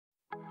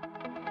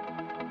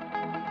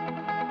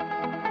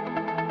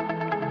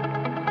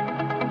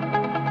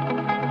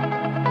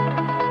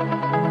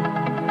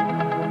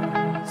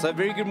So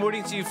very good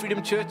morning to you,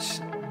 Freedom Church.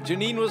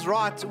 Janine was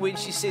right when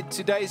she said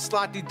today is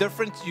slightly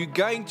different. You're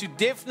going to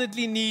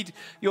definitely need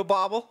your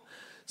Bible.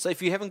 So if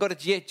you haven't got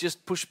it yet,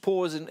 just push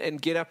pause and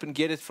get up and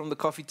get it from the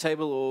coffee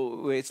table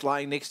or where it's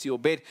lying next to your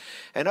bed.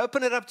 And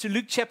open it up to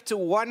Luke chapter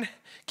 1.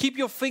 Keep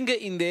your finger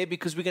in there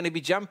because we're going to be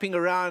jumping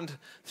around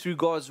through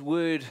God's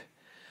Word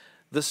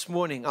this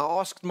morning. I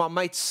asked my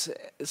mates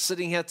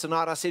sitting here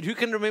tonight, I said, who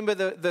can remember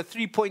the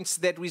 3 points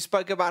that we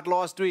spoke about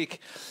last week?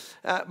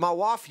 My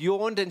wife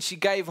yawned and she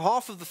gave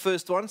half of the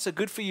first one, so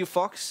good for you,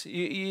 Fox.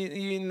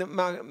 You're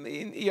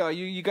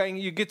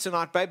good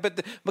tonight, babe.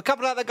 But a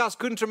couple of other guys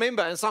couldn't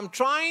remember, and so I'm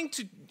trying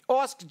to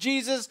ask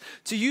Jesus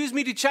to use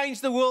me to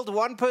change the world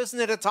one person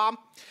at a time.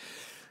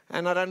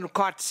 And I don't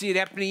quite see it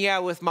happening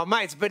here with my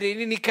mates. But in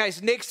any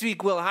case, next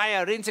week we'll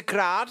rent a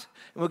crowd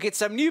and we'll get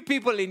some new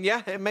people in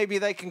here and maybe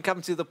they can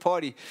come to the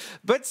party.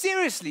 But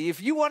seriously,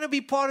 if you want to be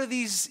part of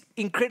these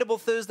incredible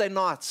Thursday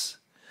nights,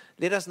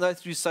 let us know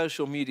through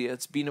social media.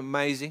 It's been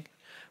amazing.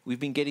 We've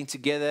been getting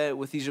together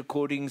with these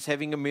recordings,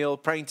 having a meal,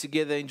 praying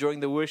together, enjoying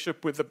the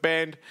worship with the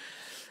band.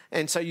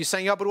 And so you're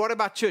saying, but what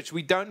about church?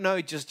 We don't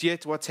know just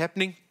yet what's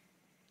happening.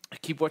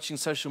 Keep watching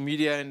social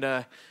media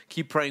and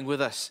keep praying with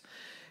us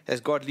as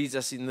God leads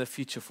us in the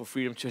future for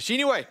Freedom Church.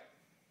 Anyway,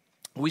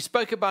 we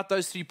spoke about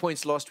those 3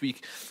 points last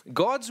week.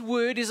 God's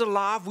word is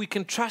alive. We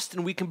can trust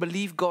and we can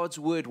believe God's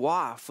word.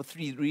 Why? For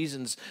 3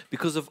 reasons.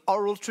 Because of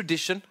oral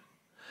tradition,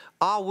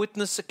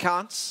 eyewitness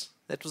accounts.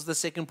 That was the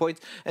second point.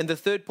 And the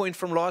third point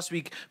from last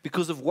week,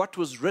 because of what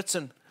was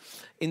written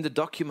in the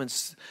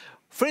documents.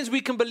 Friends,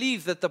 we can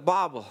believe that the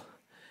Bible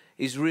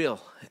is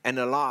real and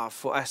alive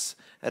for us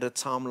at a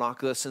time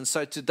like this. And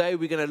so today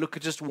we're going to look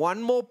at just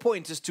one more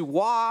point as to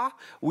why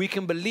we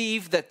can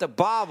believe that the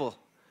Bible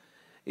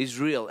is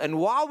real and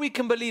why we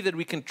can believe that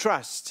we can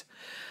trust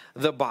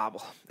the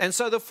Bible. And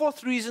so the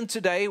fourth reason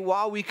today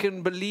why we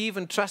can believe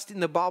and trust in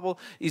the Bible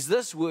is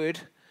this word,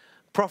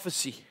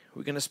 prophecy.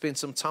 We're going to spend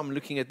some time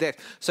looking at that.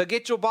 So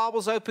get your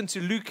Bibles open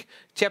to Luke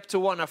chapter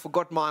 1. I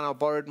forgot mine. I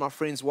borrowed my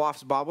friend's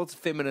wife's Bible. It's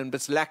feminine, but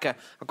it's lacquer.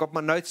 I've got my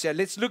notes here.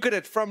 Let's look at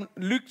it from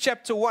Luke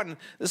chapter 1.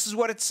 This is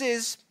what it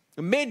says.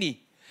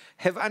 Many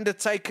have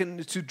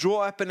undertaken to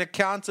draw up an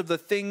account of the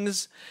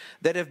things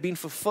that have been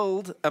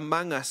fulfilled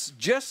among us,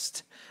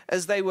 just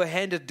as they were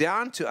handed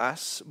down to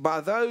us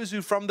by those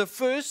who from the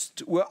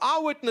first were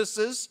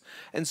eyewitnesses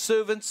and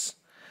servants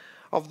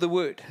of the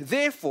word.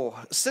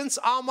 Therefore, since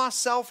I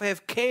myself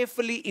have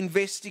carefully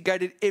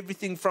investigated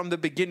everything from the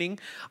beginning,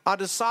 I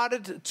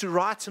decided to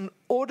write an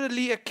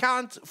orderly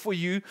account for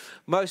you,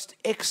 most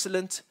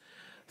excellent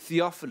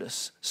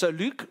Theophilus. So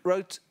Luke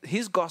wrote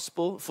his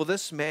gospel for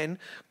this man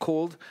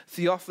called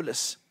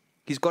Theophilus.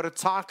 He's got a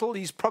title.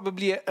 He's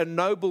probably a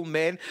noble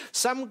man.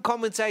 Some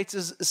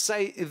commentators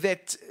say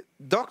that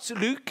Dr.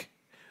 Luke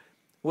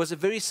was a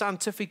very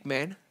scientific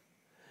man,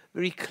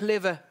 very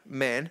clever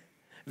man,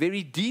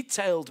 very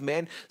detailed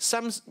man.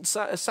 Some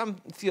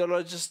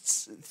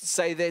theologians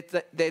say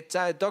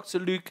that Dr.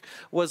 Luke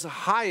was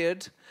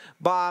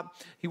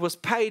he was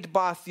paid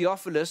by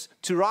Theophilus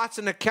to write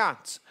an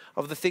account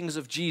of the things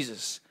of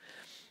Jesus.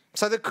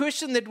 So the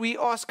question that we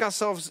ask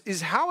ourselves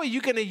is, how are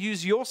you going to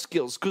use your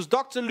skills? Because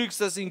Dr. Luke's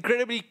this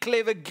incredibly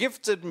clever,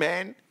 gifted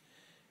man.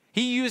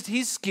 He used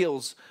his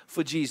skills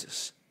for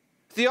Jesus.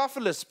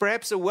 Theophilus,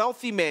 perhaps a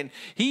wealthy man,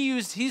 he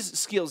used his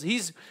skills,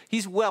 his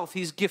wealth,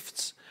 his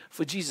gifts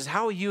for Jesus.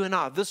 How are you and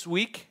I this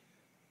week,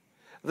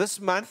 this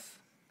month,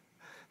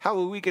 how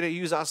are we going to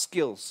use our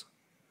skills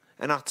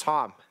and our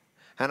time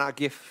and our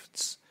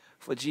gifts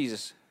for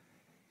Jesus?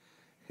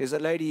 There's a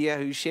lady here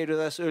who shared with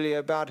us earlier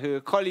about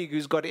her colleague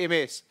who's got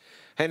MS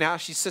and how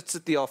she sits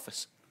at the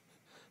office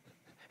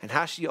and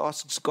how she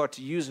asks God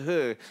to use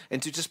her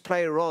and to just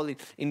play a role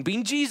in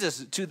being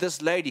Jesus to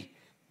this lady,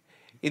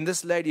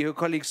 her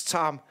colleague's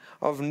time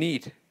of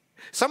need.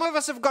 Some of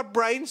us have got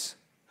brains,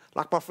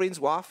 like my friend's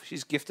wife,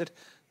 she's gifted.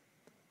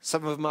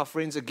 Some of my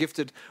friends are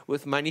gifted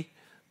with money.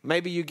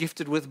 Maybe you're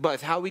gifted with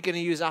both. How are we going to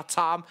use our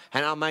time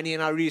and our money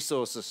and our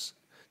resources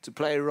to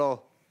play a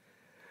role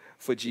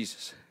for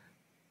Jesus?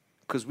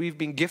 Because we've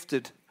been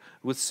gifted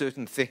with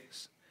certain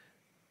things.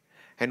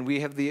 And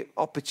we have the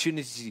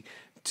opportunity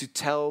to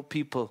tell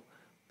people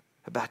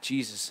about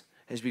Jesus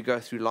as we go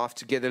through life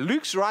together.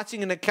 Luke's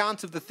writing an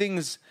account of the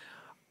things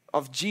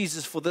of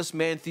Jesus for this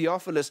man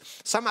Theophilus.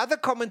 Some other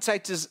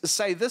commentators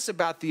say this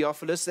about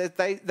Theophilus, that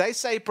they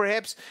say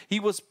perhaps he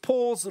was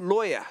Paul's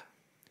lawyer,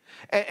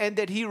 and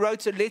that he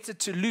wrote a letter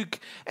to Luke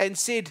and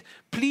said,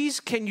 please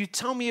can you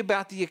tell me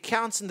about the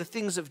accounts and the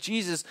things of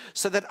Jesus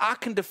so that I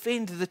can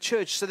defend the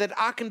church, so that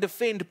I can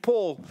defend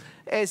Paul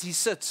as he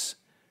sits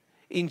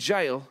in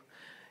jail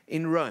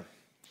in Rome.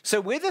 So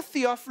whether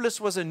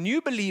Theophilus was a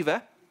new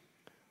believer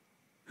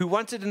who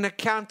wanted an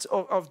account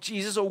of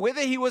Jesus, or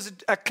whether he was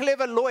a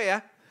clever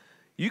lawyer,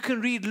 you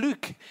can read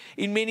Luke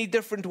in many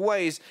different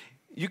ways.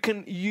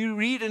 You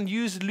read and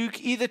use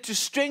Luke either to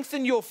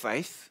strengthen your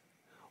faith,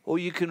 or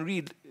you can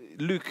read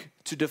Luke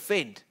to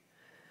defend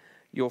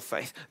your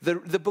faith.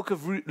 The book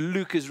of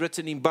Luke is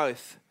written in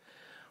both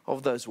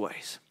of those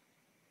ways.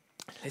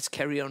 Let's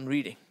carry on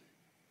reading.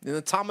 In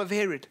the time of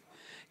Herod,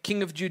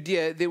 king of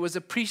Judea, there was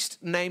a priest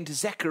named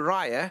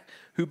Zechariah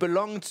who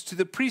belonged to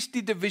the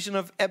priestly division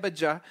of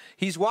Abijah.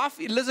 His wife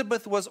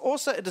Elizabeth was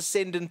also a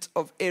descendant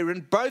of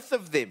Aaron. Both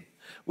of them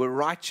were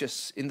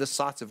righteous in the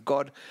sight of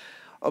God,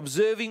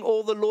 observing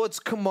all the Lord's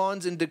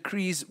commands and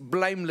decrees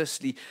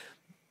blamelessly.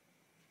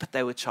 But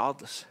they were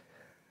childless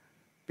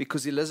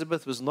because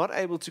Elizabeth was not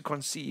able to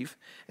conceive,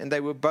 and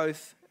they were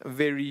both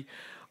very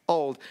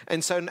old.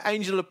 And so an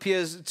angel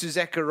appears to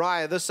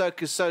Zechariah. This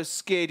oak is so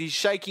scared, he's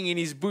shaking in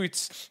his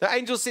boots. The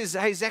angel says,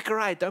 hey,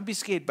 Zechariah, don't be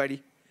scared,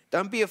 buddy.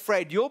 Don't be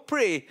afraid. Your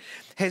prayer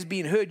has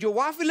been heard. Your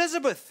wife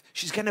Elizabeth,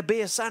 she's going to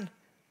bear a son.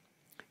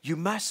 You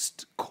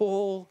must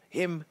call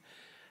him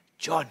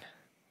John.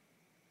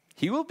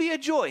 He will be a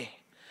joy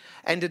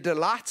and a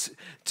delight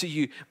to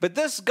you. But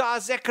this guy,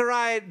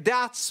 Zechariah,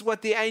 doubts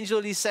what the angel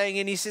is saying,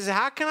 and he says,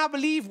 how can I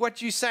believe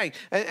what you're saying?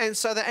 And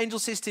so the angel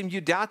says to him,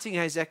 you're doubting,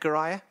 hey,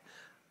 Zechariah?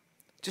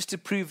 Just to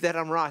prove that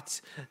I'm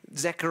right,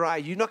 Zechariah,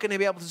 you're not going to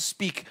be able to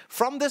speak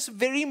from this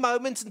very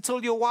moment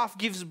until your wife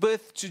gives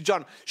birth to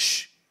John.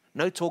 Shh,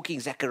 no talking,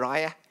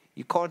 Zechariah.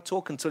 You can't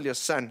talk until your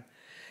son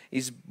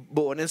is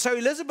born. And so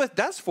Elizabeth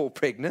does fall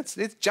pregnant.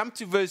 Let's jump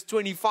to verse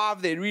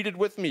 25 there. Read it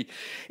with me.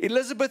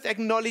 Elizabeth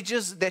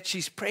acknowledges that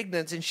she's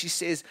pregnant, and she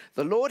says,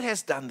 the Lord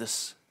has done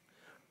this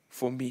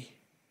for me.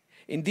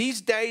 In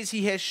these days,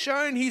 he has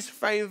shown his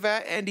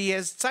favor, and he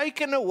has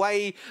taken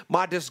away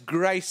my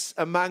disgrace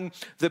among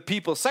the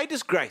people. Say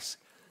disgrace.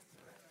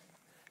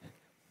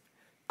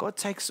 God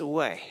takes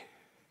away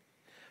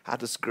our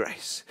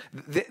disgrace.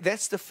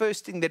 That's the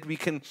first thing that we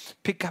can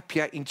pick up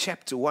here in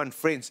chapter 1,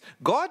 friends.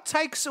 God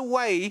takes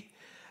away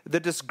the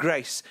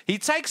disgrace. He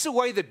takes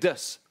away the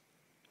dis.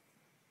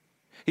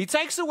 He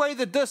takes away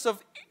the dis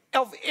of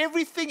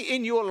everything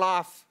in your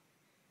life.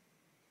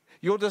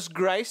 Your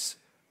disgrace,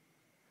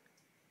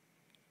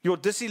 your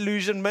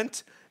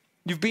disillusionment,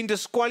 you've been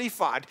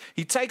disqualified.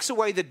 He takes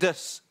away the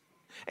dis,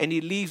 and he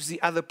leaves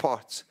the other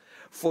parts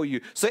for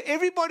you. So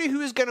everybody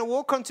who is going to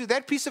walk onto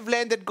that piece of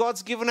land that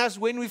God's given us,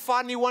 when we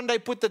finally one day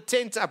put the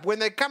tent up, when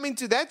they come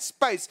into that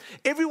space,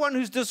 everyone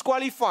who's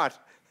disqualified,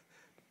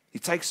 he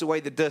takes away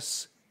the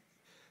dis,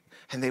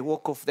 and they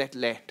walk off that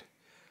land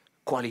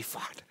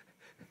qualified.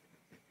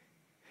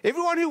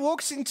 Everyone who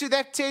walks into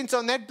that tent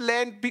on that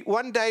land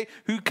one day,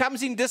 who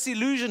comes in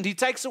disillusioned, he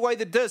takes away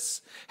the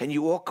dis, and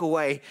you walk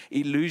away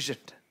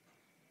illusioned.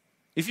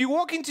 If you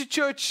walk into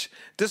church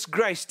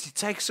disgraced, he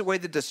takes away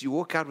the dis. You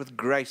walk out with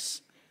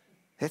grace.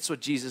 That's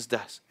what Jesus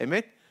does.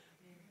 Amen?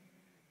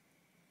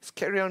 Let's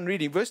carry on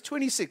reading. Verse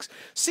 26.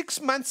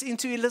 6 months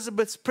into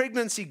Elizabeth's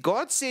pregnancy,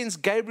 God sends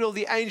Gabriel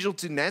the angel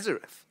to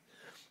Nazareth,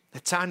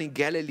 a town in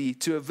Galilee,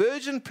 to a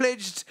virgin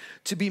pledged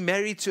to be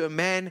married to a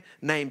man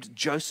named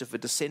Joseph, a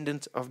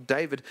descendant of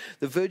David.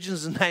 The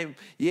virgin's name,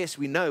 yes,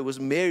 we know, was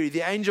Mary.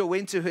 The angel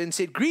went to her and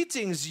said,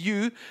 greetings,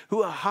 you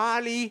who are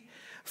highly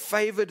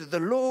favored. The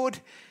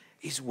Lord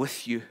is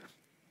with you.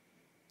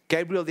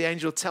 Gabriel, the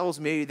angel,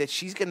 tells Mary that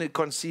she's going to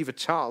conceive a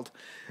child,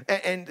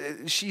 and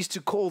she's to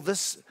call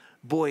this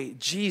boy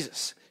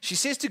Jesus. She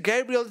says to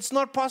Gabriel, it's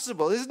not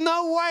possible. There's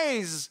no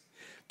ways,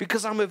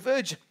 because I'm a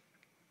virgin.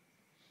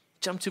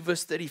 Jump to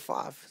verse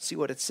 35. See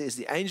what it says.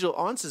 The angel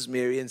answers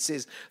Mary and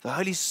says, the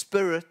Holy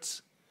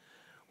Spirit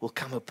will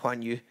come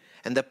upon you,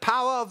 and the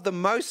power of the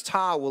Most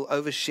High will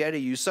overshadow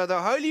you. So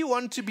the Holy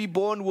One to be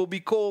born will be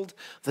called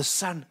the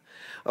Son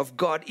of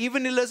God.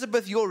 Even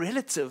Elizabeth, your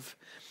relative,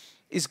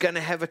 is going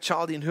to have a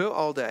child in her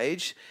older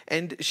age,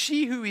 and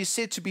she who is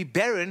said to be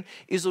barren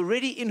is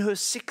already in her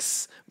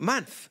 6th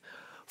month.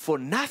 For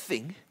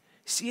nothing,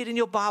 see it in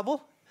your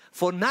Bible,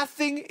 for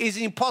nothing is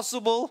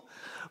impossible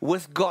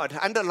with God.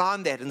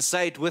 Underline that and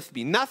say it with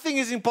me. Nothing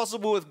is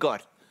impossible with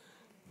God.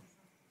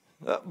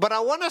 But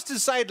I want us to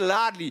say it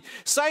loudly.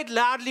 Say it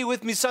loudly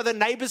with me so the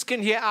neighbors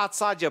can hear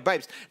outside your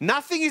babes.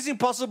 Nothing is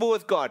impossible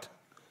with God.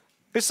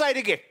 Let's say it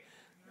again.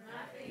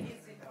 Nothing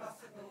is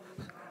impossible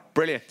with God.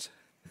 Brilliant.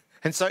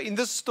 And so in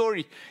this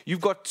story,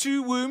 you've got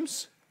 2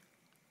 wombs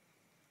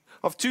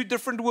of 2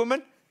 different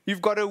women.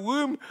 You've got a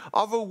womb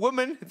of a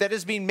woman that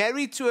has been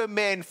married to a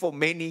man for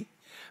many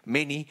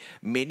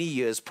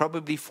years,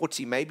 probably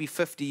 40, maybe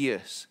 50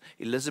 years,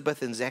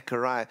 Elizabeth and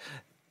Zechariah.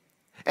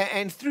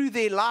 And through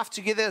their life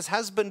together as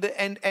husband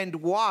and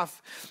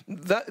wife,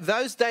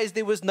 those days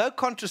there was no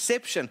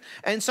contraception.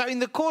 And so in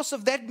the course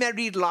of that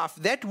married life,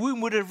 that womb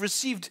would have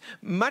received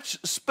much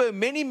sperm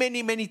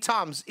many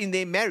times in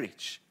their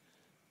marriage.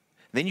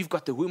 Then you've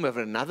got the womb of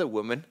another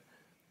woman.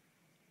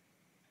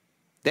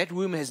 That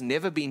womb has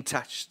never been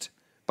touched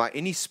by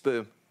any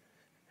sperm.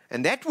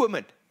 And that womb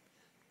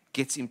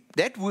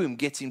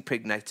gets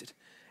impregnated.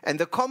 And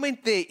the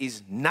comment there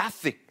is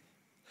nothing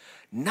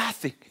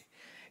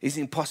is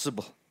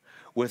impossible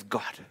with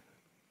God.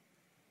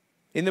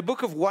 In the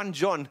book of 1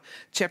 John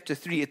chapter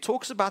 3, it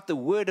talks about the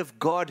word of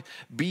God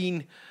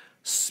being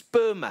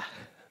sperma.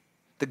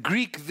 The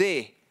Greek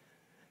there,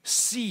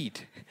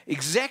 seed.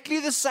 Exactly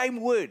the same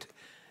word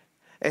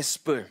as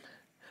sperm.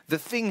 The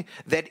thing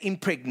that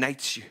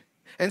impregnates you.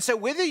 And so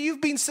whether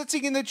you've been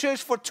sitting in the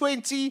church for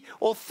 20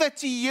 or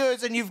 30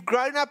 years and you've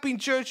grown up in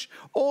church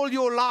all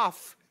your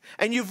life,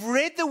 and you've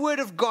read the Word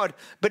of God,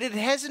 but it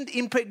hasn't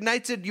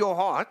impregnated your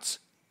heart,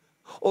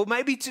 or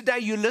maybe today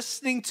you're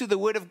listening to the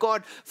Word of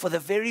God for the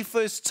very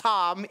first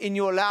time in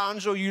your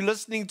lounge, or you're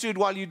listening to it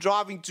while you're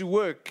driving to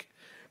work,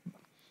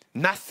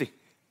 nothing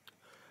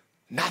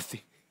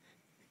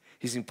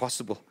is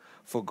impossible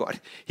for God.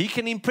 He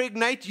can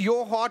impregnate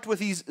your heart with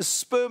His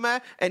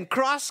sperma, and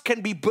Christ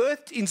can be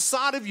birthed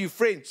inside of you,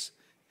 friends.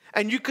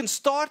 And you can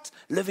start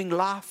living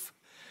life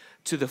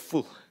to the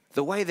full,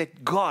 the way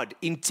that God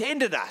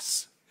intended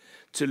us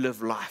to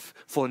live life.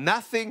 For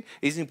nothing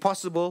is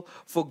impossible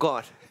for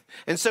God.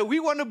 And so we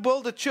want to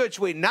build a church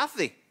where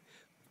nothing,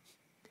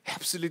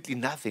 absolutely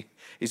nothing,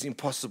 is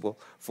impossible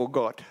for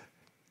God.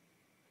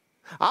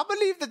 I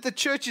believe that the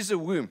church is a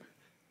womb,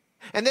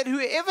 and that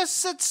whoever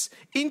sits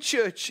in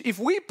church, if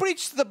we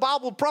preach the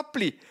Bible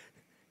properly,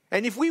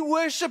 and if we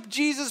worship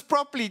Jesus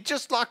properly,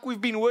 just like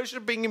we've been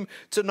worshiping Him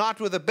tonight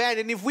with a band,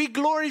 and if we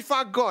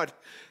glorify God,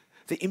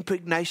 the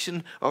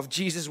impregnation of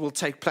Jesus will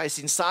take place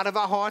inside of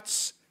our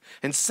hearts,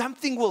 and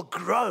something will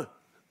grow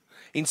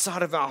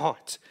inside of our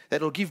heart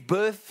that will give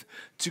birth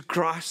to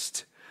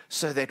Christ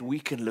so that we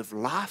can live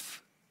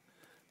life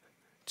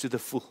to the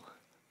full.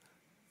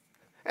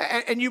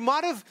 And you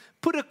might have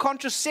put a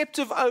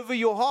contraceptive over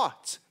your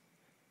heart.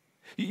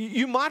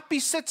 You might be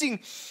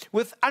sitting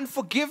with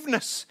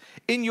unforgiveness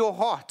in your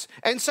heart.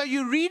 And so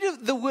you read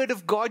the Word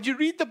of God, you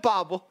read the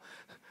Bible,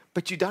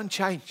 but you don't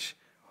change.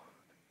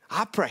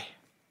 I pray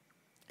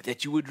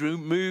that you would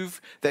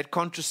remove that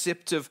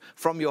contraceptive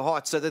from your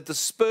heart so that the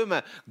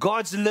sperma,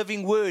 God's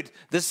living Word,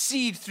 the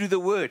seed through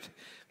the Word,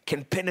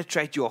 can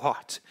penetrate your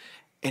heart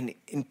and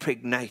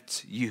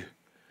impregnate you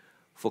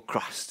for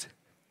Christ.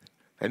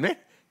 Amen?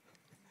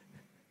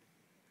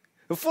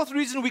 The fourth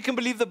reason we can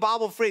believe the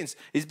Bible, friends,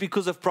 is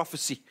because of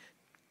prophecy.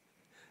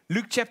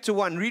 Luke chapter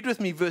 1, read with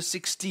me verse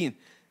 16.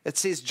 It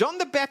says, John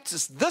the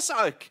Baptist, this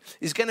oak,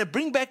 is going to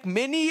bring back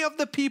many of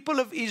the people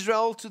of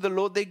Israel to the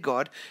Lord their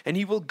God, and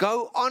he will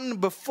go on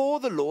before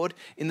the Lord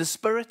in the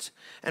spirit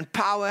and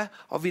power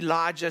of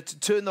Elijah to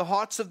turn the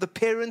hearts of the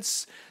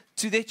parents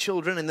to their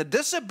children and the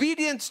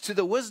disobedient to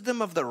the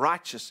wisdom of the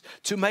righteous,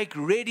 to make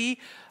ready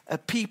a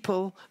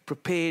people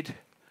prepared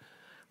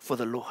for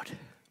the Lord.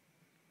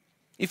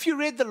 If you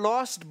read the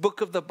last book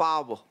of the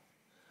Bible,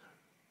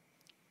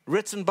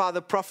 written by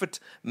the prophet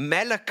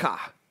Malachi,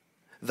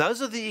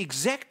 those are the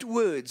exact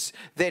words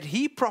that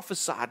he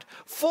prophesied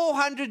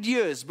 400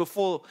 years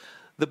before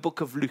the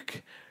book of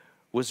Luke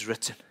was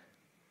written.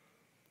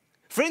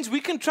 Friends, we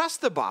can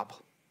trust the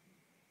Bible.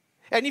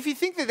 And if you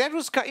think that that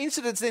was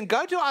coincidence, then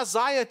go to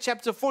Isaiah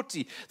chapter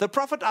 40. The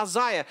prophet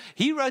Isaiah,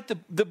 he wrote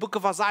the book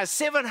of Isaiah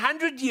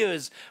 700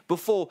 years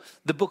before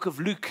the book of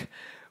Luke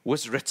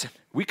was written.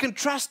 We can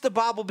trust the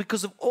Bible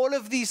because of all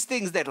of these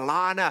things that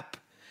line up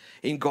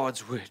in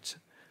God's word.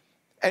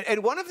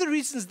 And one of the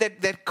reasons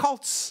that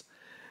cults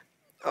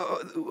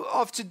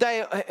of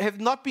today have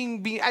not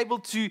been able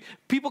to,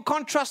 people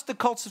can't trust the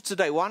cults of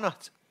today. Why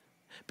not?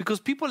 Because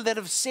people that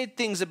have said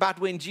things about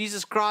when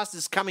Jesus Christ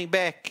is coming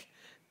back,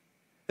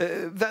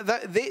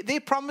 their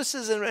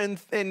promises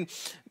and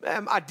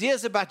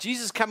ideas about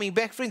Jesus coming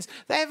back, friends,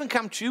 they haven't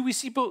come true. We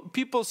see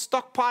people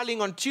stockpiling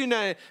on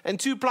tuna and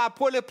 2-ply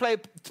toilet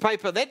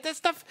paper. That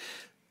stuff,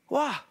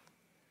 why?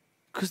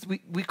 Because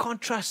we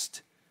can't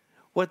trust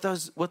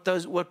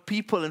what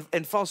people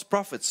and false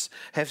prophets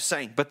have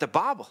saying. But the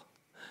Bible,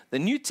 the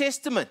New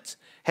Testament,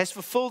 has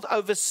fulfilled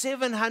over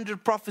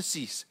 700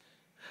 prophecies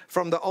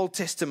from the Old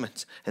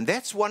Testament. And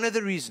that's one of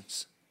the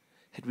reasons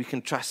that we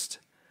can trust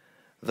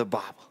the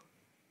Bible.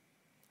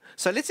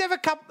 So let's have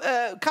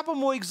a couple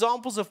more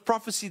examples of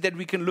prophecy that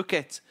we can look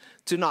at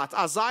tonight.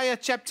 Isaiah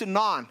chapter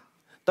 9.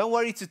 Don't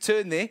worry to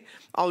turn there.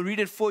 I'll read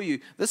it for you.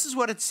 This is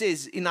what it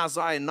says in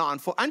Isaiah 9.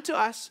 For unto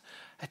us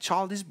a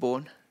child is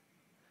born,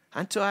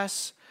 unto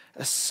us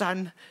a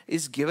son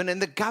is given,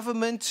 and the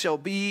government shall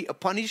be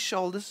upon his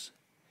shoulders.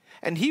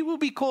 And he will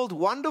be called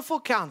Wonderful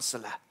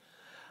Counselor,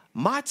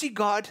 Mighty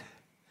God,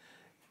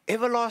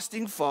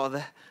 Everlasting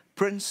Father,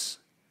 Prince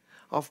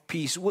of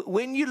Peace.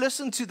 When you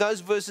listen to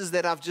those verses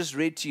that I've just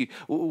read to you,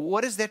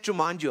 what does that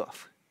remind you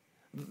of?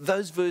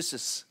 Those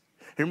verses.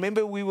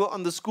 Remember, we were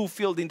on the school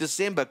field in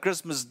December,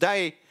 Christmas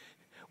Day.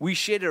 We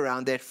shared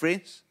around that,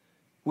 friends.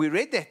 We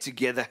read that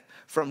together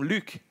from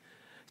Luke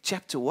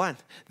chapter 1.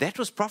 That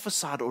was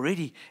prophesied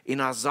already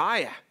in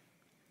Isaiah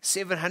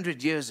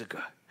 700 years ago.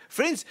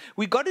 Friends,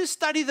 we've got to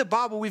study the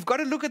Bible. We've got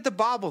to look at the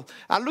Bible.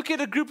 I look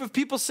at a group of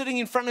people sitting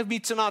in front of me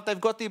tonight.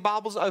 They've got their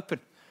Bibles open.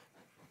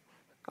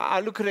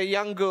 I look at a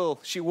young girl.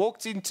 She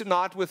walked in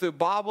tonight with her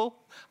Bible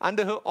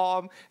under her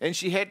arm, and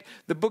she had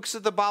the books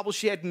of the Bible.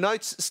 She had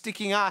notes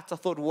sticking out. I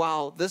thought,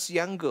 wow, this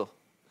young girl,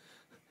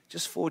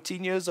 just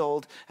 14 years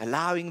old,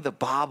 allowing the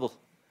Bible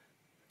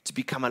to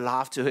become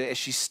alive to her as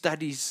she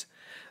studies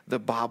the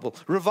Bible.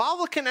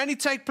 Revival can only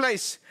take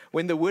place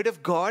when the Word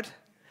of God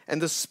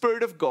and the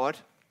Spirit of God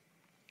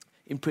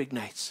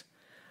impregnates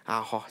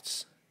our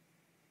hearts.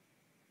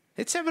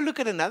 Let's have a look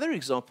at another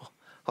example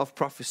of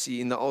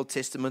prophecy in the Old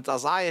Testament.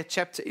 Isaiah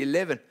chapter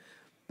 11.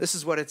 This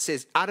is what it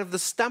says. Out of the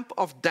stump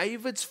of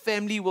David's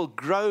family will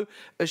grow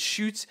a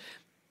shoot.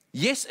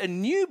 Yes, a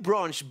new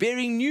branch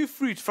bearing new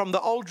fruit from the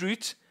old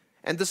root.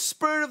 And the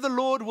Spirit of the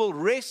Lord will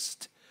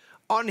rest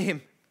on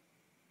him.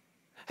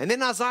 And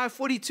then Isaiah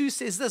 42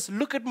 says this,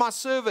 look at my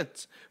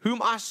servant, whom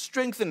I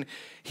strengthen.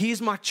 He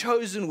is my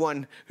chosen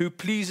one who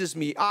pleases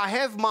me. I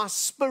have my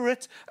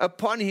Spirit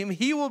upon him.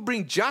 He will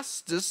bring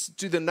justice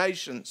to the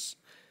nations.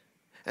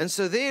 And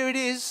so there it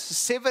is,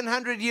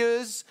 700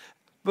 years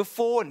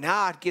before,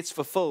 now it gets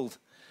fulfilled.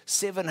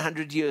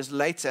 700 years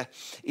later,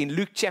 in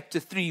Luke chapter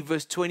 3,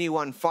 verse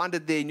 21, find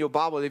it there in your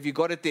Bible. If you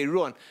got it there,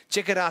 Ruan,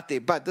 check it out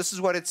there. But this is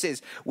what it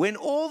says. When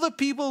all the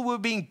people were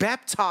being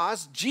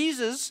baptized,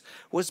 Jesus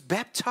was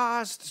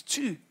baptized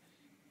too.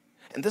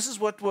 And this is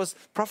what was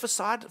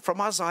prophesied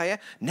from Isaiah.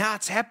 Now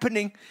it's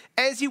happening.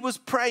 As he was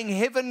praying,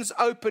 heavens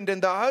opened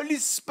and the Holy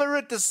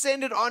Spirit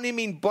descended on him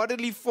in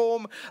bodily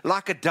form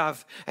like a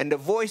dove. And a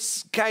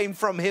voice came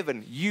from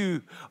heaven,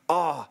 you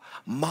are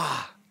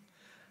my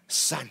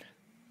son.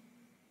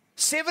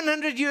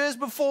 700 years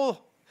before,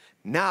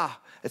 now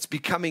it's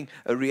becoming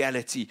a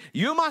reality.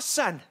 You're my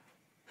son,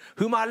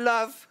 whom I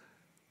love,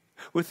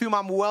 with whom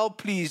I'm well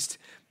pleased.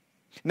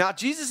 Now,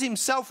 Jesus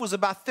himself was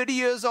about 30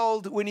 years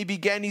old when he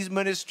began his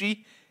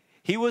ministry.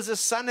 He was a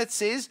son, it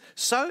says,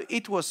 so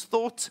it was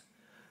thought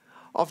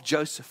of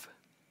Joseph.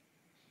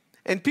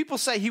 And people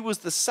say he was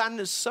the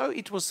son, so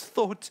it was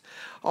thought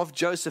of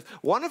Joseph.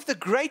 One of the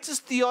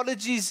greatest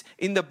theologies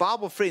in the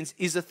Bible, friends,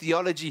 is a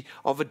theology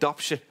of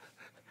adoption.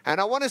 And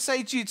I want to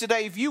say to you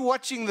today, if you're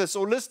watching this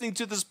or listening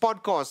to this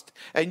podcast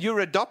and you're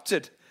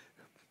adopted,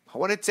 I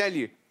want to tell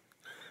you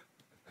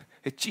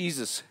that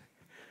Jesus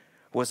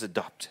was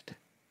adopted.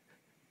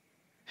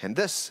 And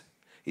this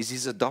is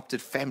his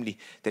adopted family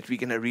that we're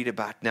going to read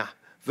about now.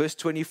 Verse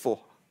 24.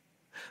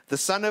 The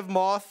son of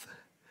Marth,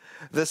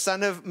 the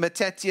son of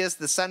Matthias,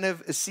 the son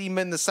of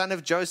Seaman, the son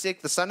of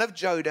Joseph, the son of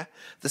Joda,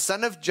 the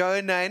son of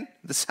Johanan,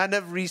 the son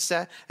of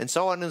Risa, and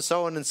so on and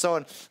so on and so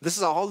on. This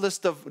is a whole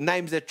list of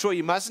names that, Troy,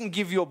 you mustn't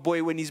give your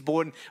boy when he's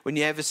born, when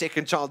you have a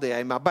second child there,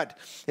 Emma. But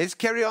let's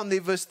carry on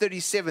there, verse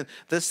 37.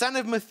 The son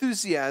of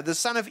Methuselah, the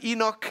son of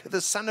Enoch, the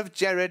son of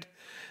Jared,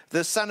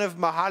 the son of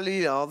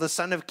Mahalalel, the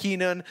son of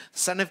Kenan, the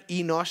son of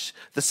Enosh,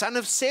 the son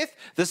of Seth,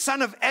 the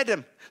son of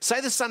Adam.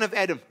 Say the son of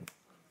Adam.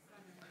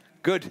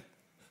 Good.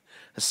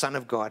 The Son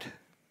of God.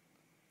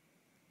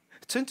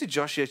 Turn to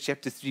Joshua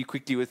chapter 3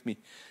 quickly with me.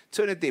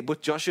 Turn it there.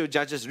 But Joshua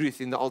judges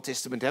Ruth in the Old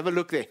Testament. Have a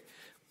look there.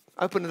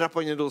 Open it up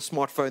on your little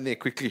smartphone there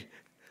quickly.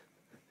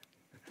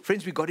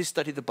 Friends, we've got to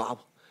study the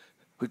Bible.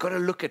 We've got to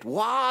look at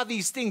why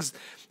these things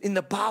in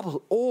the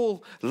Bible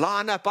all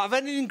line up. I've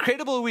had an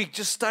incredible week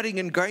just studying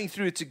and going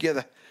through it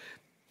together.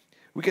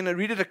 We're going to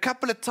read it a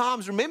couple of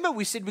times. Remember,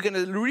 we said we're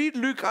going to read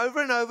Luke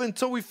over and over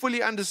until we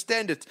fully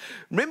understand it.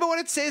 Remember what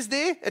it says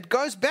there? It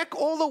goes back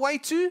all the way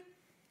to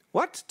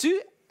what?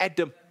 To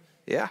Adam.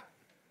 Yeah.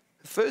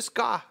 The first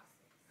guy.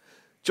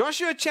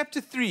 Joshua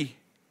chapter 3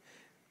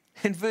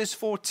 and verse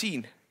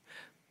 14.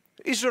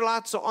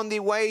 Israelites are on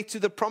their way to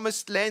the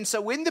promised land.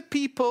 So when the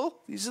people,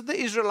 these are the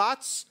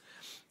Israelites,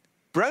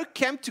 broke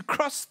camp to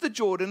cross the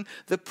Jordan,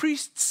 the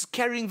priests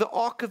carrying the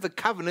Ark of the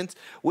Covenant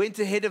went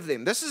ahead of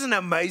them. This is an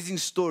amazing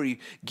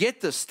story.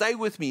 Get this, stay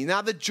with me.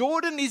 Now the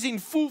Jordan is in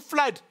full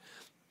flood.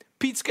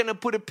 Pete's going to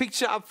put a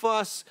picture up for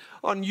us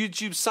on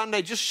YouTube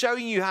Sunday, just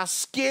showing you how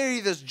scary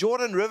this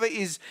Jordan River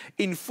is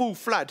in full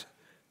flood.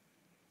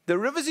 The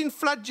river's in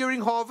flood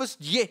during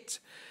harvest, yet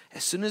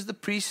as soon as the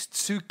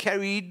priests who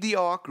carried the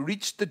ark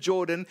reached the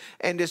Jordan,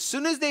 and as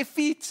soon as their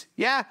feet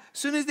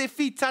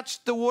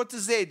touched the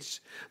water's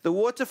edge, the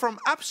water from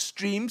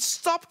upstream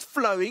stopped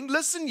flowing.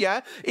 Listen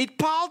here, it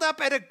piled up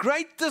at a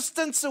great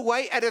distance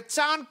away at a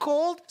town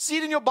called, see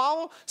it in your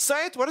Bible,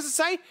 say it, what does it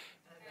say?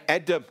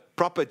 Adam,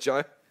 proper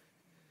Joe.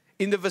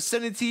 In the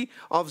vicinity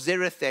of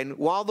Zarethan,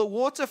 while the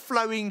water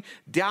flowing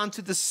down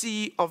to the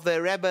sea of the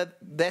Arabah,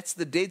 that's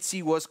the Dead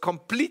Sea, was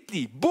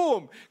completely,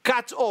 boom,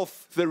 cut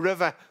off. The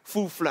river,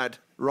 full flood,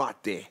 right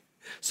there.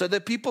 So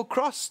the people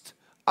crossed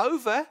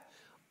over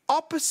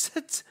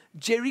opposite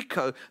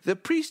Jericho. The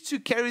priests who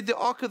carried the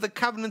Ark of the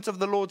Covenant of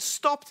the Lord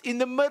stopped in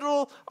the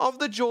middle of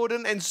the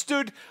Jordan and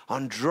stood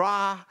on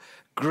dry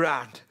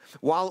ground,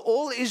 while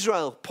all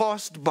Israel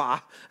passed by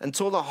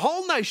until the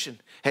whole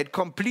nation had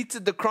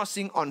completed the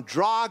crossing on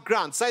dry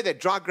ground. Say that,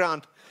 dry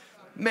ground.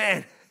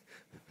 Man,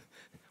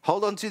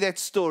 hold on to that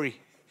story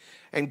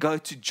and go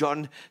to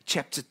John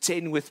chapter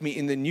 10 with me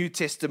in the New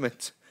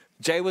Testament.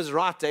 Jay was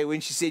right when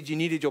she said you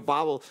needed your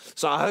Bible.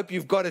 So I hope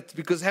you've got it,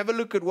 because have a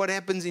look at what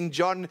happens in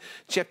John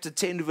chapter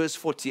 10 verse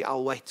 40.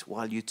 I'll wait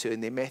while you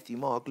turn there. Matthew,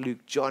 Mark,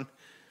 Luke, John,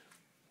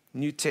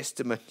 New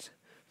Testament.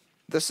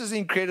 This is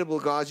incredible,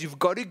 guys. You've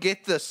got to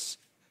get this.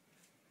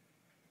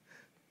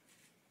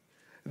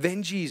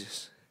 Then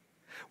Jesus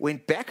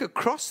went back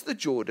across the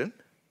Jordan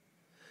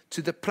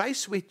to the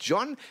place where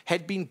John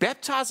had been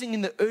baptizing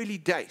in the early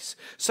days.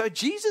 So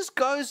Jesus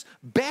goes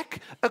back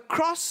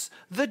across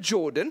the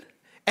Jordan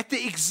at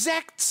the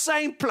exact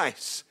same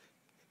place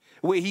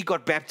where he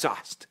got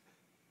baptized.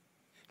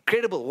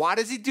 Incredible. Why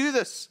does he do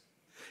this?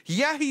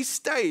 Yeah, he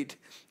stayed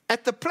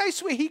at the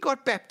place where he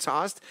got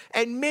baptized,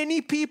 and many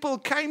people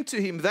came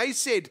to him. They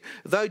said,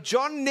 though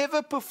John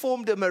never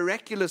performed a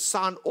miraculous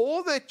sign,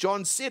 all that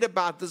John said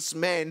about this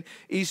man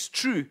is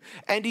true.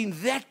 And in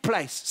that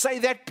place, say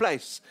that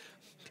place,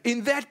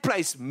 in that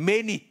place,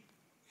 many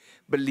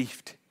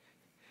believed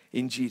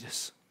in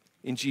Jesus.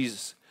 In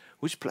Jesus.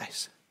 Which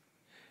place?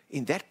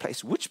 In that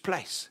place. Which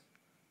place?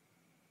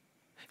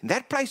 In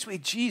that place where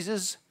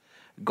Jesus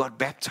got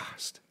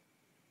baptized.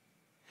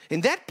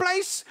 In that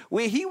place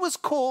where he was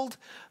called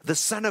the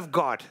Son of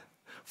God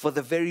for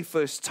the very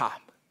first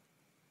time.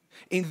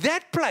 In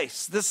that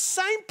place, the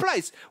same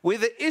place where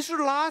the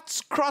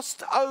Israelites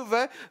crossed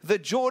over the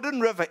Jordan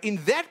River. In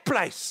that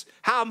place,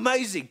 how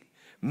amazing,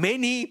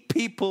 many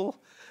people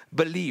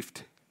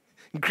believed.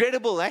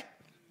 Incredible, eh?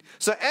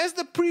 So as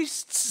the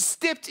priests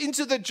stepped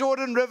into the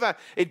Jordan River,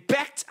 it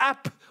backed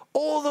up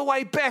all the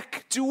way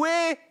back to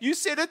where? You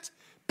said it.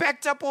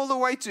 Backed up all the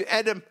way to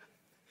Adam.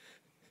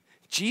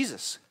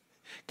 Jesus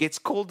gets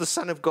called the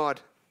Son of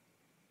God.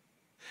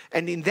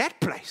 And in that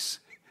place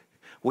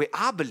where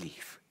I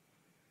believe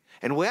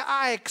and where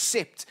I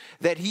accept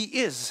that he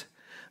is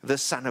the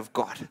Son of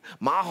God,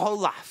 my whole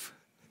life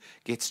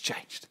gets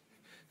changed.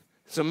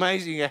 It's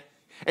amazing, eh?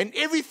 And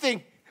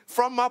everything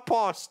from my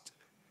past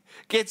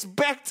gets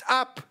backed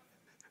up.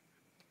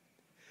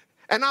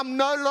 And I'm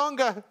no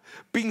longer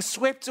being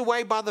swept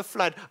away by the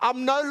flood.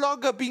 I'm no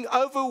longer being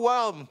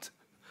overwhelmed.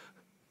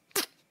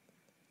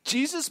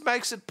 Jesus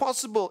makes it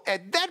possible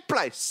at that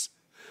place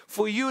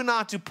for you and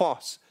I to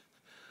pass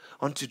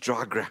onto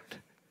dry ground.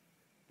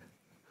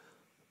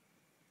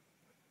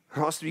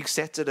 Last week,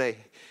 Saturday,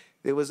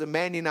 there was a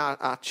man in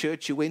our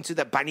church who went to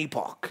the bunny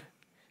park.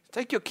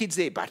 Take your kids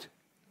there, bud.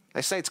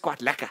 They say it's quite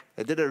lekker.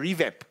 They did a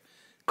revamp.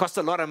 Cost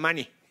a lot of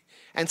money.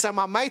 And so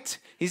my mate,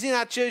 he's in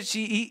our church.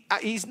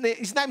 His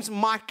name's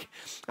Mike.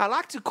 I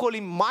like to call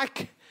him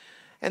Mike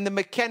and the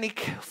mechanic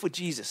for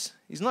Jesus.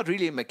 He's not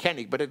really a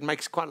mechanic, but it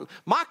makes quite a...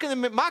 Mike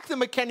the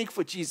mechanic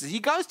for Jesus. He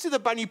goes to the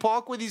bunny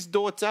park with his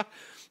daughter,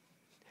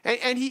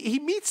 and he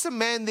meets a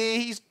man there.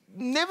 He's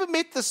never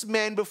met this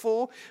man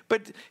before,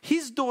 but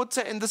his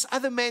daughter and this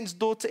other man's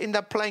daughter end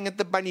up playing at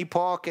the bunny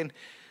park, and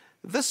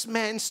this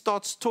man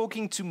starts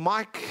talking to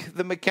Mike,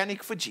 the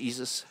mechanic for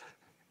Jesus.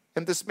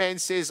 And this man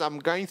says, I'm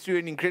going through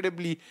an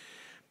incredibly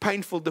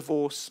painful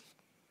divorce.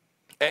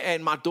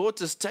 And my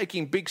daughter's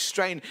taking big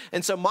strain.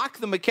 And so Mike,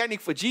 the mechanic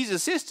for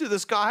Jesus, says to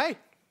this guy, hey,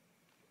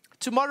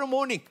 tomorrow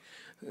morning,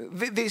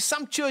 there's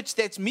some church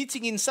that's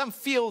meeting in some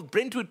field,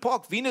 Brentwood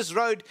Park, Venus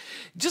Road.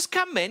 Just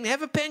come, man,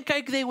 have a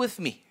pancake there with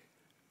me.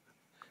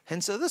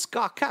 And so this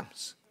guy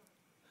comes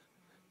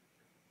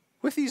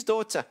with his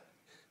daughter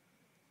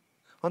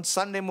on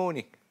Sunday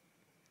morning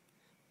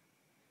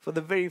for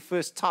the very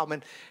first time.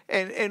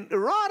 And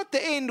right at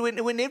the end,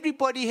 when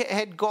everybody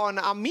had gone,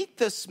 I meet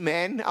this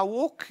man. I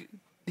walk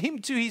him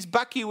to his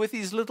bakkie with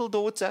his little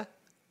daughter.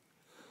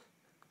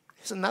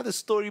 There's another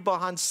story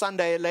behind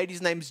Sunday. A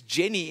lady's name's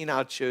Jenny in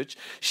our church.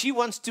 She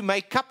wants to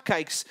make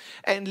cupcakes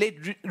and let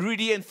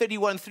Rudy and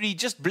 31.3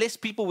 just bless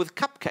people with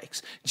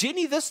cupcakes.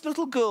 Jenny, this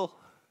little girl,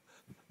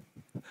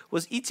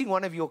 was eating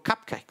one of your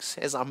cupcakes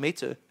as I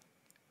met her.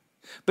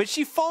 But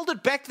she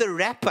folded back the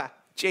wrapper,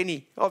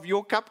 Jenny, of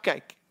your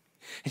cupcake.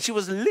 And she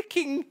was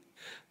licking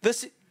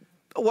this,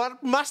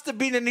 what must have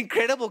been an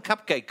incredible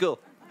cupcake, girl.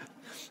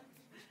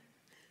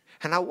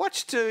 And I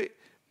watched her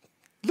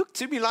look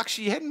to me like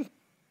she hadn't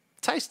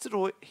tasted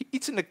or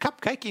eaten a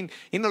cupcake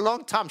in a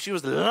long time. She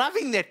was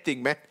loving that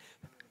thing, man.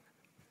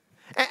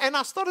 And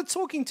I started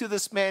talking to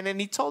this man,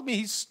 and he told me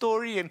his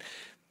story and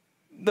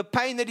the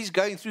pain that he's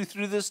going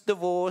through this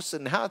divorce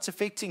and how it's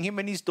affecting him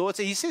and his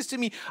daughter. He says to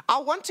me, I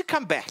want to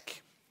come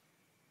back.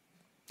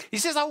 He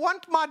says, I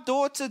want my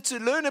daughter to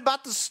learn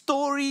about the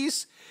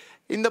stories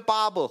in the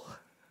Bible.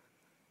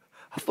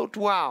 I thought,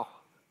 wow.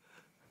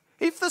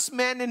 If this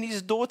man and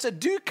his daughter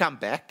do come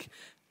back,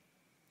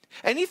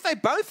 and if they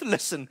both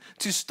listen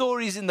to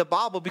stories in the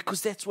Bible,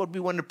 because that's what we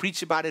want to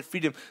preach about at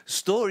Freedom,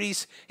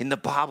 stories in the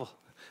Bible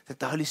that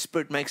the Holy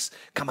Spirit makes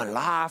come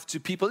alive to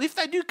people. If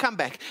they do come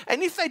back,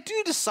 and if they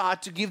do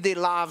decide to give their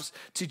lives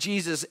to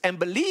Jesus and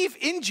believe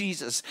in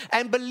Jesus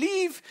and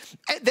believe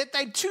that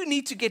they too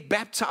need to get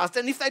baptized,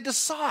 and if they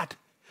decide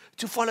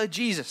to follow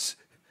Jesus,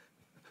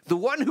 the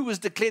one who was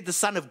declared the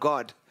Son of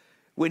God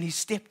when he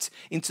stepped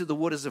into the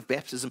waters of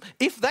baptism,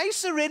 if they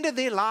surrender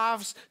their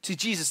lives to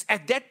Jesus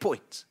at that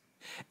point,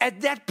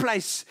 at that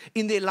place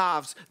in their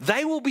lives,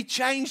 they will be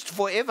changed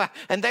forever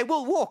and they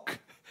will walk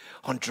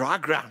on dry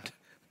ground.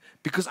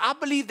 Because I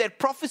believe that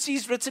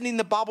prophecies written in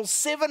the Bible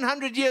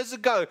 700 years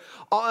ago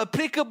are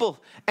applicable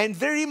and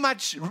very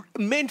much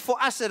meant for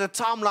us at a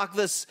time like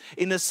this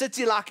in a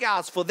city like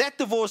ours, for that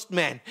divorced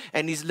man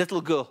and his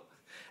little girl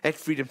at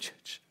Freedom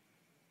Church.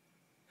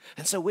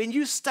 And so when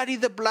you study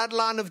the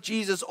bloodline of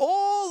Jesus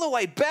all the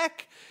way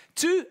back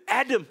to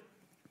Adam,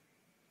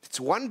 it's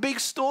one big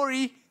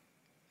story,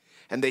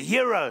 and the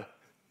hero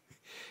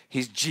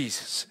is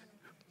Jesus.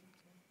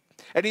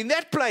 And in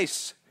that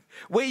place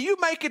where you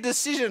make a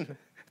decision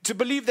to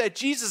believe that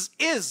Jesus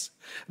is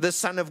the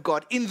Son of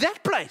God, in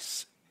that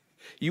place,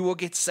 you will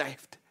get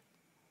saved.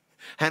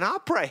 And I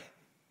pray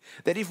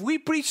that if we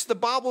preach the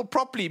Bible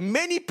properly,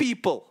 many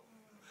people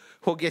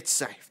will get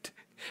saved.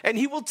 And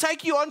he will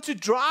take you onto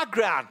dry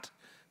ground,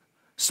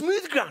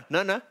 smooth ground.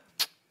 No.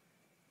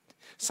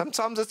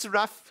 Sometimes it's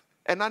rough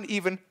and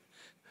uneven,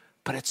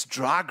 but it's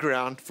dry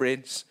ground,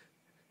 friends.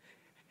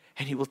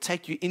 And he will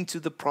take you into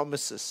the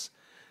promises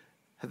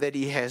that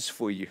he has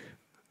for you.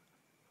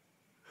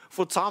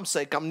 For time's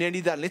sake, I'm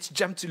nearly done. Let's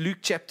jump to Luke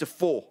chapter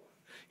 4.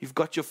 You've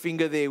got your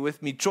finger there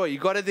with me. Troy, you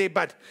got it there,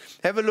 bud.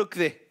 Have a look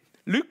there.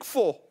 Luke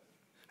 4.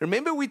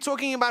 Remember, we're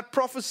talking about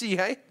prophecy,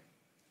 hey?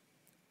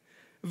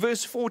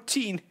 Verse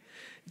 14.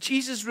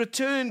 Jesus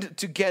returned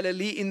to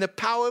Galilee in the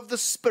power of the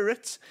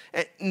Spirit,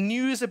 and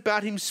news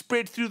about him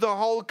spread through the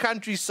whole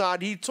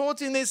countryside. He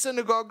taught in their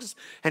synagogues,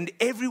 and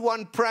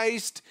everyone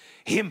praised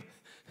him.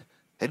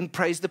 They didn't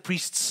praise the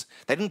priests.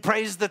 They didn't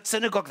praise the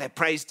synagogue. They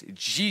praised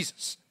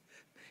Jesus.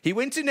 He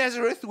went to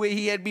Nazareth, where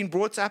he had been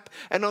brought up,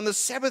 and on the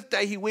Sabbath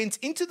day he went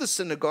into the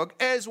synagogue,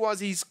 as was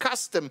his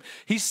custom.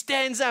 He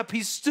stands up,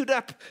 he stood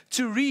up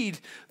to read.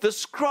 The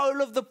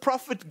scroll of the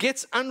prophet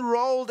gets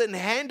unrolled and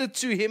handed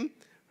to him.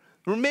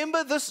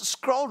 Remember this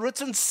scroll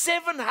written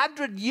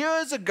 700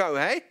 years ago,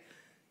 hey?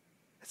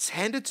 It's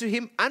handed to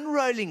him,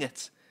 unrolling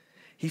it.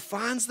 He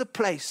finds the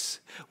place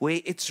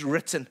where it's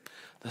written,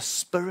 "The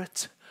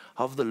Spirit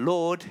of the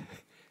Lord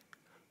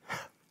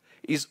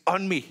is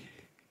on me."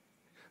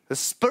 The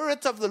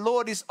Spirit of the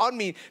Lord is on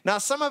me. Now,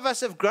 some of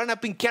us have grown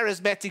up in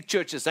charismatic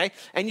churches, eh?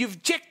 And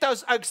you've checked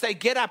those oaks, they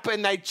get up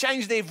and they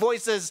change their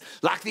voices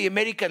like the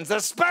Americans.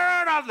 The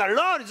Spirit of the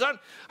Lord is on.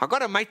 I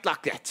got a mate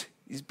like that.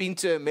 He's been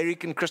to an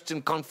American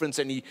Christian conference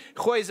and he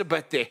goois a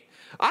bit there.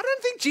 I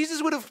don't think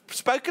Jesus would have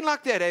spoken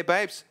like that, eh,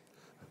 babes?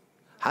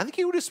 I think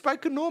he would have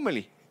spoken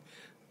normally.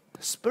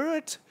 The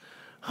Spirit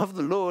of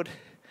the Lord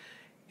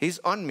is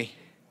on me.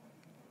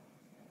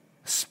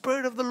 The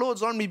Spirit of the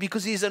Lord's on me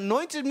because he's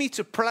anointed me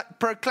to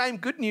proclaim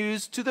good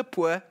news to the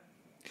poor.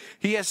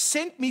 He has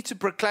sent me to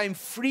proclaim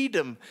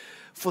freedom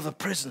for the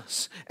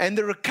prisoners and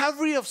the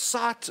recovery of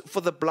sight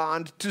for the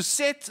blind, to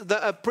set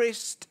the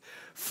oppressed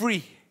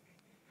free.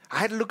 I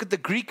had a look at the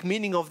Greek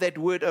meaning of that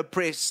word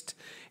oppressed.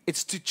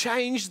 It's to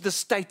change the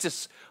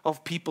status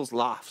of people's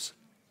lives.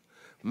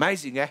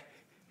 Amazing, eh?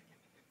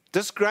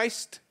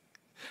 Disgraced,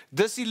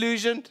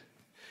 disillusioned,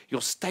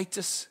 your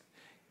status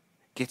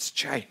gets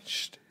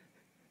changed.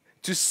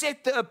 To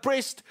set the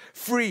oppressed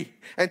free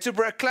and to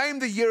proclaim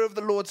the year of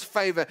the Lord's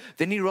favor.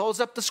 Then he rolls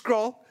up the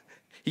scroll,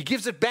 he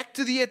gives it back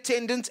to the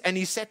attendant, and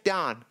he sat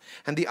down.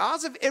 And the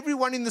eyes of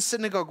everyone in the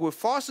synagogue were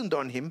fastened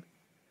on him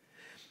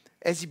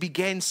as he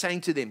began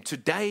saying to them,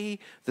 "Today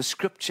the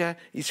scripture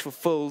is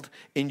fulfilled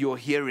in your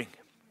hearing."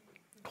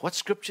 What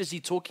scripture is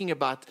he talking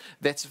about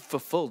that's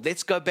fulfilled?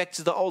 Let's go back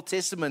to the Old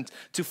Testament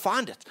to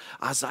find it.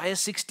 Isaiah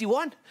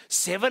 61,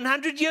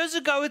 700 years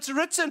ago it's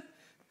written.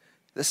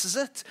 This is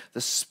it. The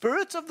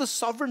Spirit of the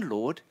Sovereign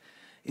Lord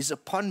is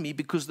upon me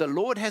because the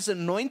Lord has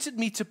anointed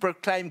me to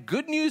proclaim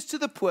good news to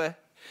the poor.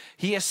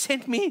 He has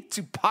sent me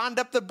to bind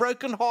up the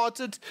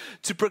brokenhearted,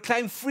 to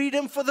proclaim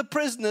freedom for the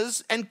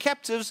prisoners and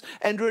captives,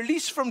 and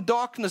release from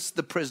darkness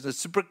the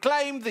prisoners, to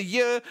proclaim the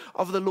year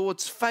of the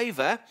Lord's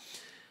favor.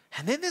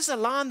 And then there's a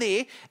line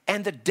there,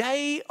 and the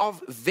day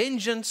of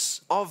vengeance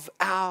of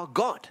our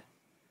God.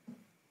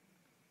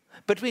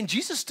 But when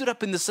Jesus stood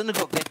up in the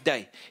synagogue that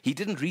day, he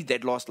didn't read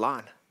that last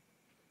line.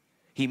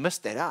 He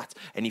missed that out,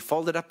 and he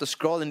folded up the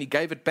scroll and he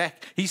gave it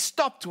back. He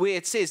stopped where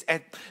it says,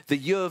 "at the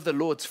year of the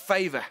Lord's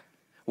favor."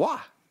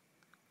 Why?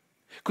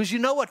 Because you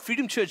know what,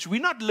 Freedom Church, we're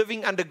not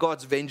living under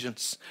God's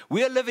vengeance.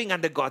 We are living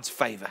under God's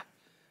favor.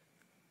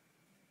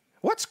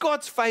 What's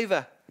God's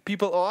favor?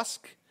 People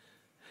ask.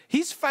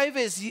 His favor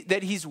is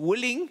that he's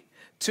willing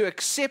to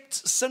accept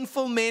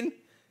sinful men.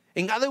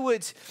 In other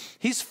words,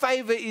 his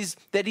favor is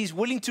that he's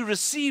willing to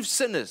receive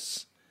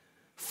sinners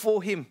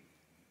for him,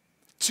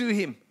 to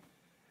him,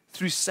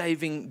 through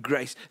saving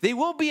grace. There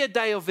will be a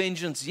day of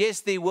vengeance.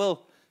 Yes, there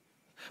will.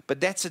 But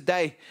that's a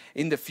day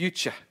in the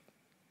future.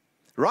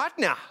 Right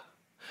now,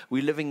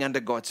 we're living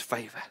under God's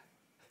favor.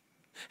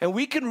 And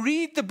we can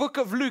read the book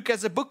of Luke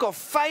as a book of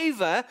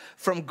favor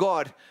from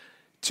God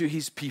to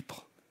his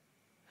people.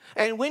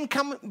 And when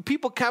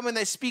people come and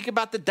they speak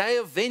about the day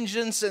of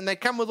vengeance and they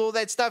come with all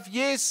that stuff,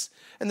 yes,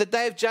 and the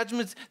day of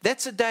judgment,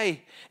 that's a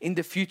day in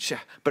the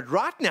future. But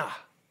right now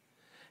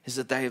is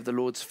the day of the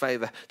Lord's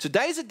favor.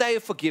 Today is a day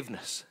of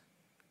forgiveness.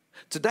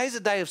 Today is a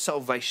day of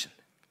salvation.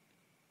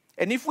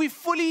 And if we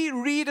fully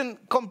read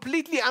and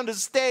completely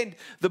understand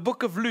the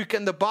book of Luke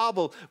and the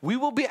Bible, we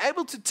will be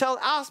able to tell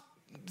our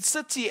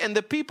city and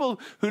the people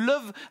who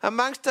live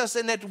amongst us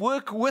and that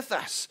work with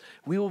us,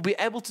 we will be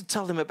able to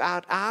tell them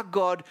about our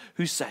God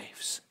who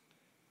saves,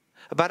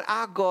 about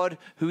our God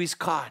who is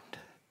kind,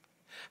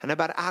 and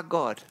about our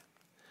God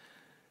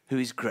who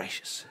is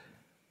gracious.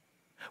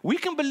 We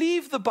can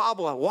believe the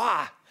Bible.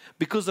 Why?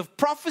 Because of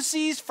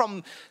prophecies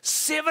from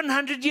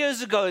 700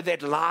 years ago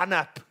that line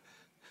up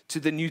to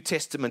the New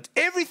Testament.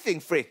 Everything,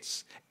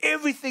 friends,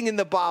 everything in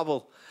the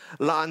Bible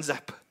lines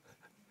up.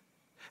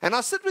 And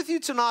I sit with you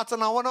tonight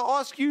and I want to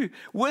ask you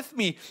with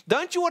me,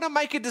 don't you want to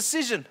make a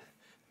decision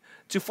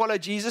to follow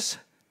Jesus?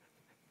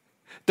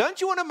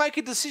 Don't you want to make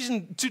a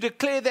decision to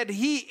declare that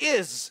He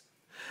is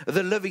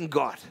the living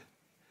God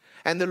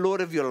and the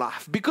Lord of your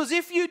life? Because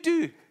if you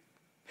do,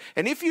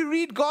 and if you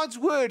read God's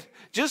word,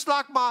 just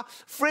like my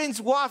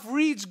friend's wife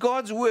reads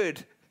God's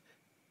word,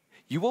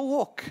 you will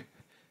walk.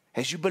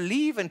 As you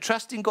believe and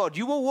trust in God,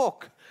 you will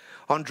walk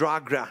on dry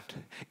ground.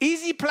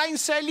 Easy plain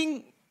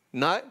sailing?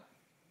 No.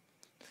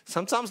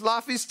 Sometimes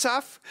life is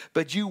tough,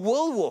 but you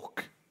will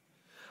walk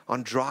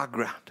on dry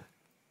ground.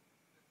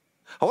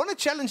 I want to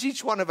challenge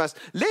each one of us.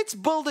 Let's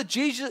build a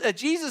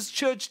Jesus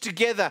church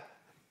together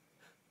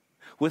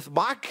with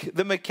Mike,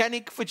 the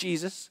mechanic for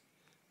Jesus,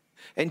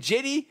 and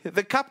Jenny,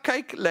 the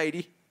cupcake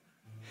lady,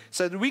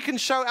 so that we can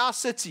show our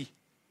city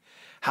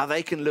how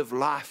they can live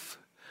life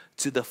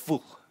to the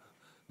full.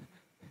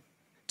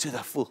 To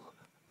the full.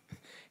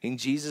 In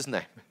Jesus'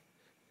 name,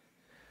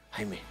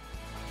 amen.